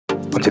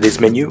On today's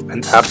menu,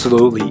 an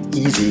absolutely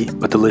easy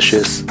but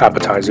delicious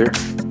appetizer,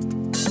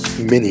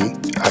 mini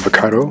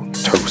avocado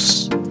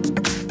toast.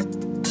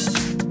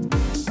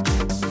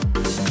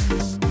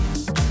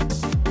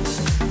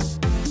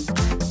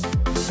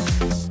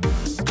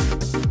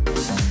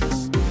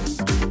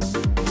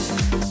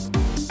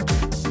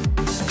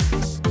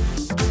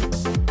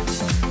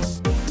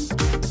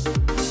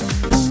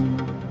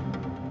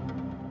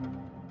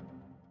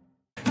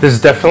 This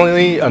is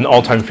definitely an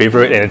all-time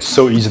favorite and it's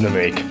so easy to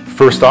make.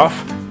 First off,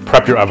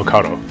 prep your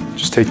avocado.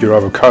 Just take your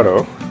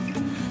avocado,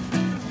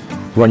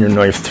 Run your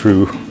knife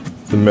through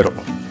the middle.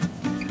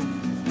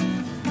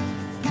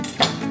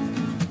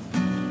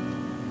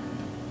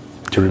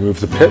 To remove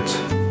the pit,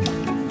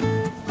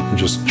 and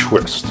just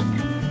twist.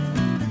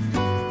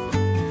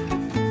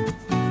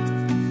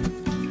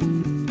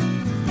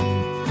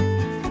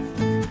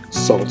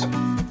 salt,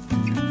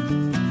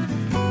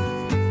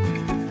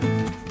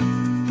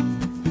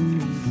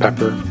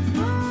 pepper,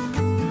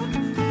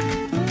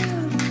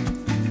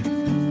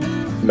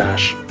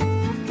 mash,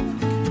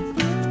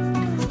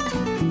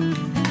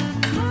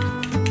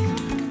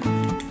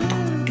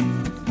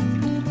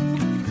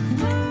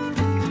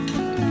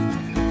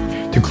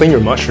 to clean your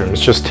mushrooms,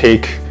 just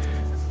take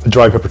a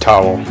dry paper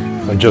towel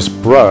and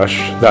just brush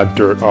that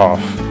dirt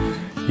off.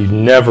 You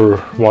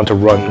never want to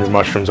run your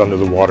mushrooms under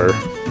the water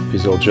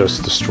because it'll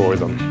just destroy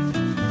them.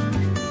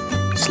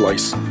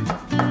 Slice.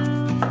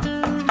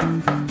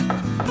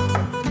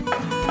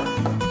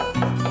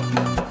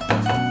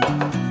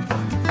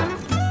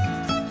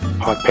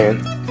 Hot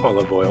pan,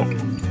 olive oil,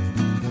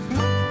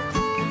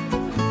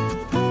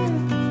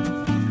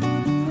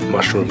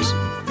 mushrooms,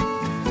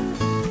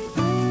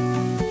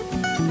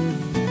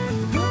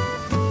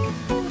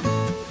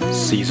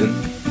 season,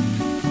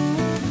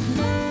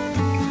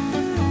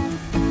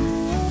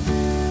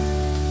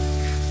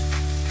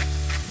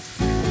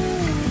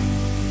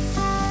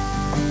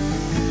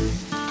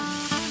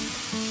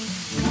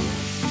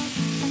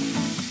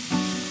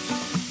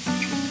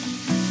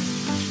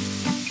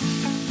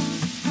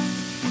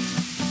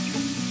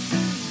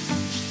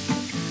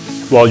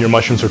 While your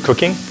mushrooms are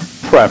cooking,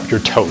 prep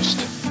your toast.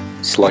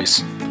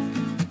 slice,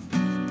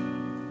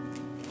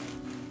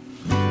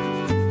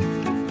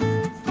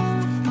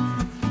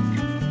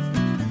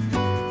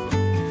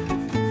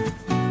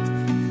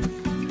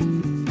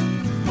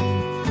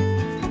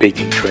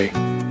 baking tray,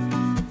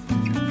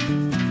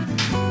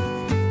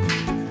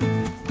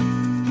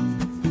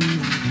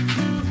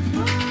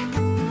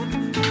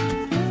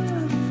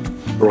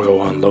 broil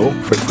on low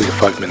for 3 to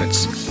 5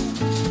 minutes.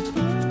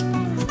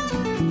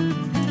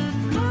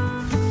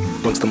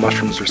 Once the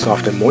mushrooms are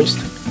soft and moist,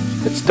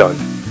 it's done.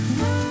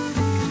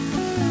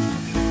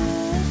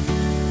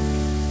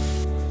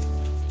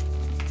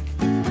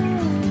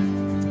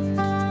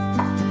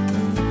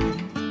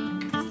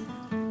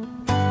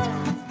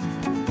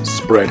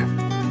 Spread.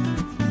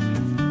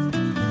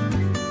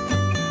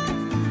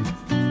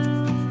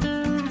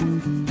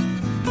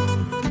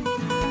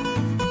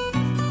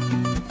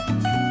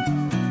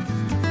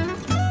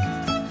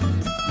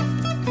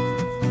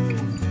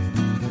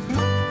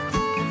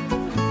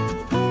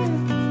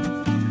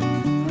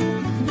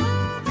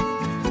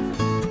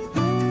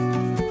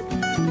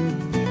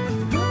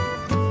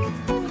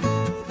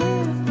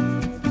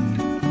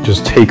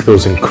 Just take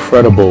those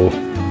incredible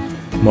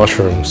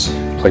mushrooms,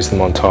 place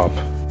them on top.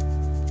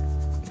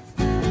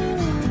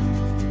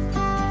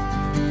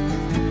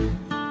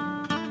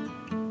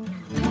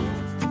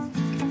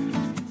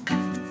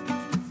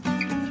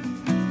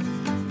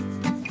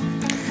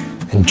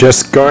 And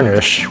just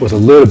garnish with a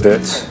little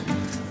bit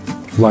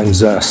of lime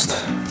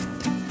zest.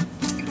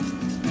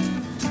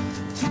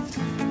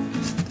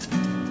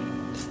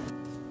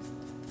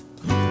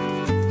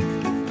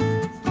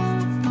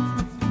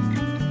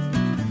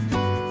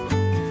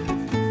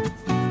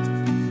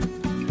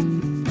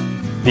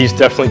 These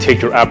definitely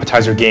take your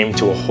appetizer game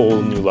to a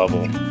whole new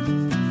level.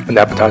 An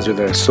appetizer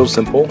that is so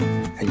simple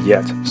and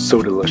yet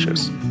so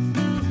delicious.